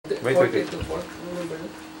Wait. 40 to 4. Remember that?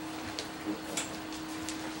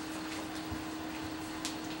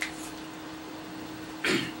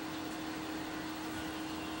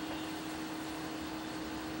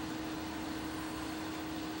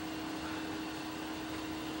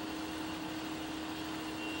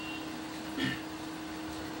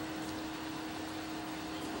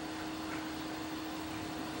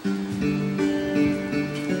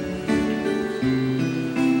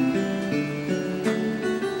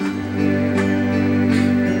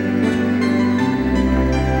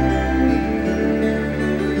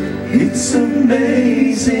 It's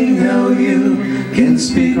amazing how you can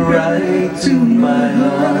speak right to my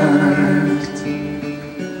heart.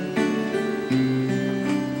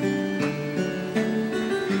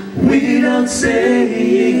 Without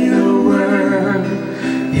saying a word,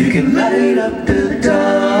 you can light up the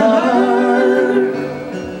dark.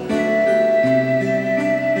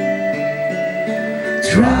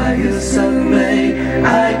 Try as I may,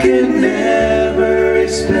 I can never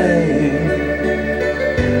explain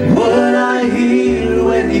what I hear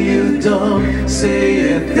when you don't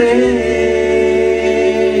say a thing.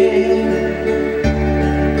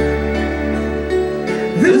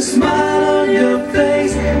 The smile on your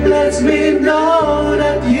face lets me know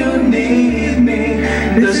that you need me.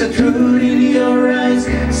 There's a truth in your eyes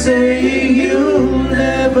saying you'll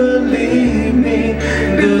never leave me.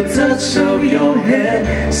 The touch of your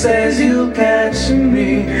hand says you'll catch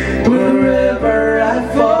me wherever I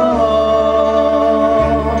fall.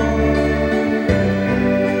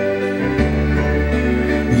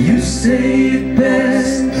 You say it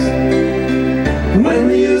best when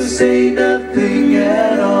you say nothing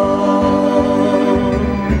at all.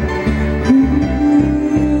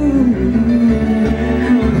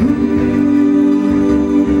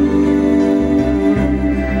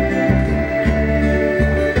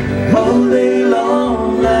 All day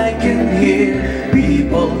long I can hear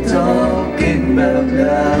people talking about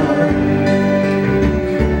love.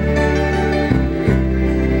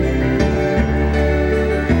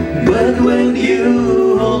 But when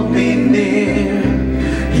you hold me near,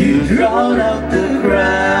 you drown out the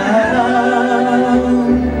crowd.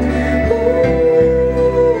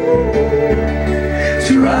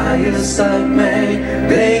 Try as I may,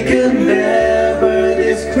 they can never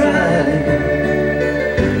describe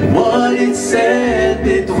what it said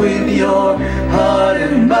between your heart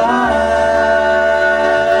and mine.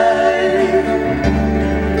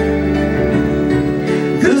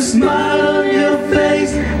 The smile on your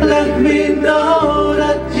face let me know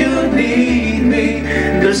that you need me.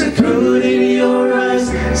 There's a truth in your eyes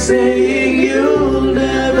saying you'll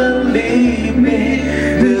never leave me.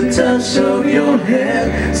 The touch of your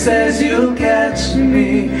hand says you'll catch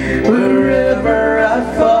me wherever I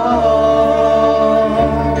fall.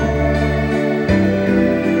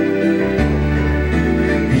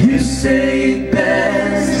 You say it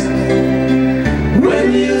best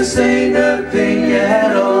when you say nothing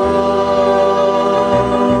at all.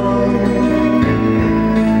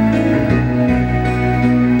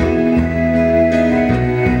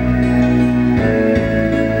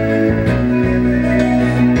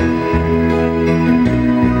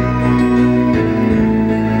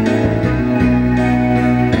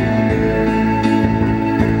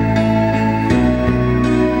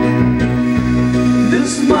 The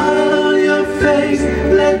smile on your face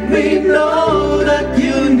let me know that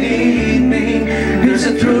you need me. There's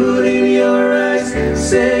a truth in your eyes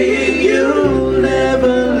saying you'll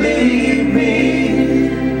never leave me.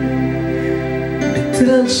 The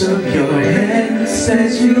touch of your hand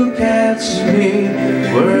says you'll catch me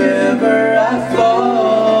wherever I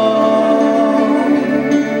fall.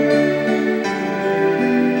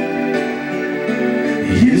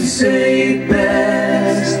 You say it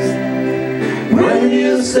best when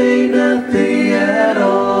you say nothing at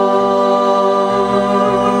all.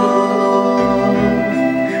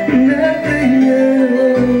 Nothing at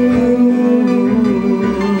all.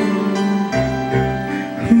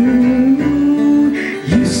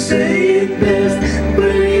 You say it best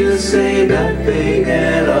when you say nothing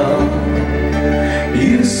at all.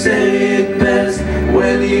 You say it best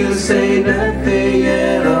when you say nothing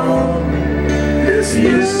at all.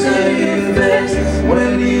 You say it best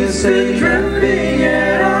when you say nothing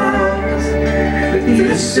at all.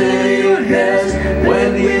 You say it best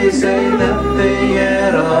when you say nothing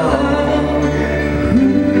at all.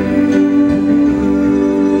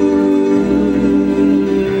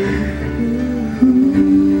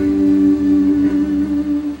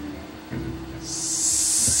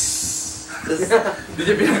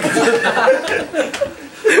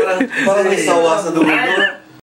 Parang may sawa sa dulo.